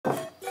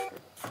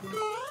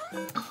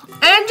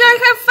Enjoy,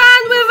 have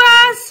fun with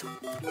us.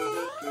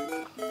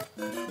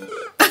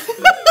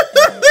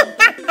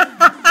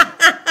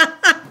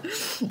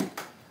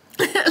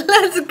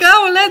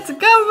 Let's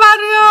go,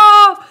 Mario.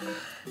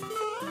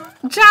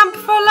 Jump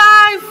for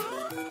life.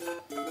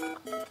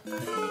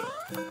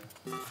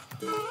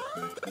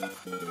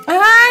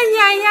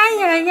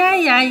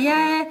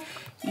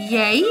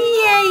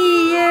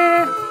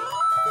 Yeah.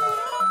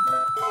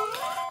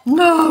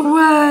 No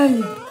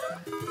way.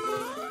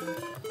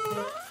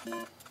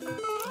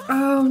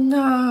 Oh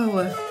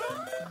no.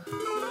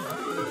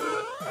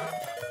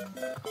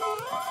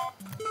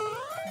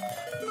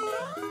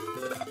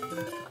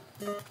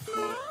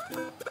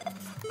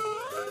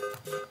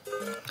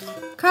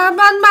 Come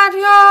on,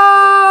 Mario!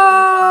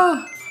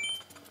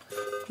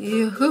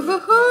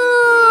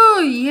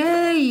 Yoo-hoo-hoo-hoo!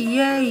 Yeah.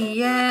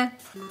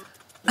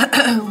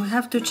 We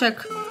have to check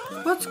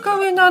what's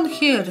going on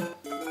here.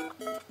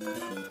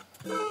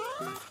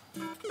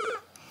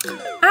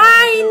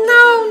 No.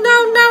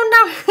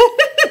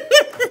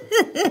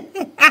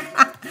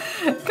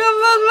 Come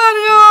on,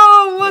 Mario!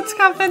 What's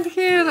happened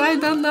here? I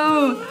don't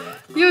know.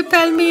 You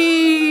tell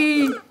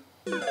me.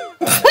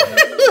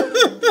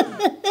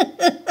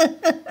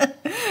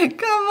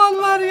 Come on,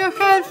 Mario,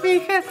 help me.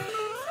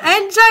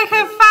 Enjoy,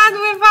 have fun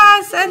with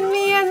us and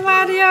me and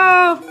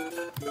Mario.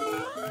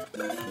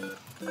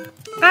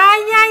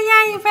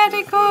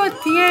 Very good.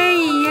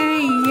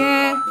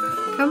 Yeah.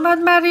 Come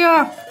on,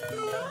 Mario.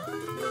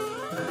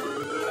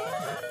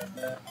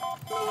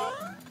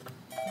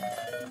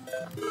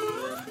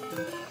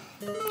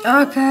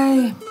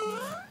 Okay.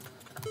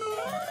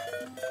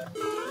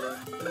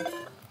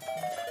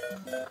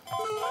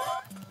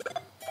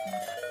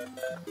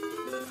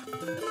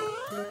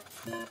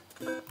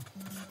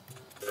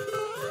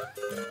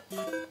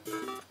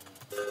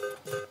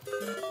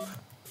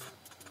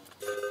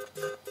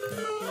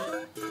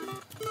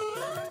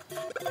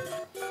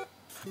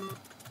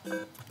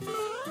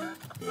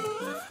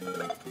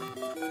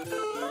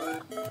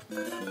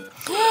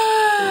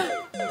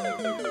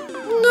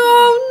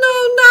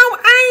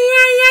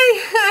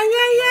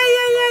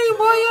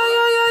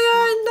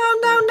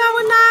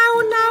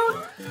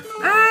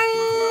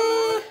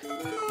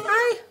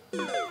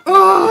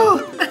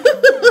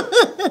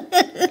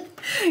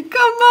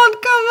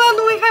 Come on,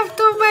 we have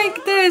to make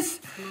this.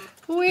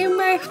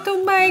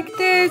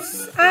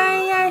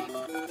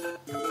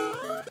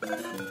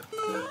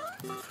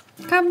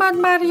 Come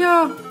on,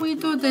 Mario, we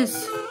do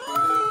this.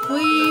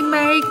 We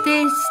make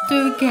this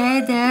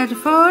together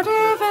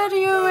forever,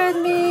 you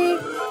and me.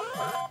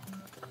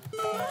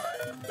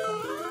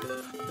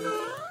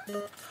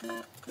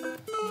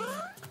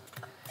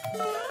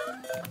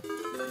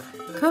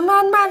 Come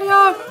on,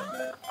 Mario.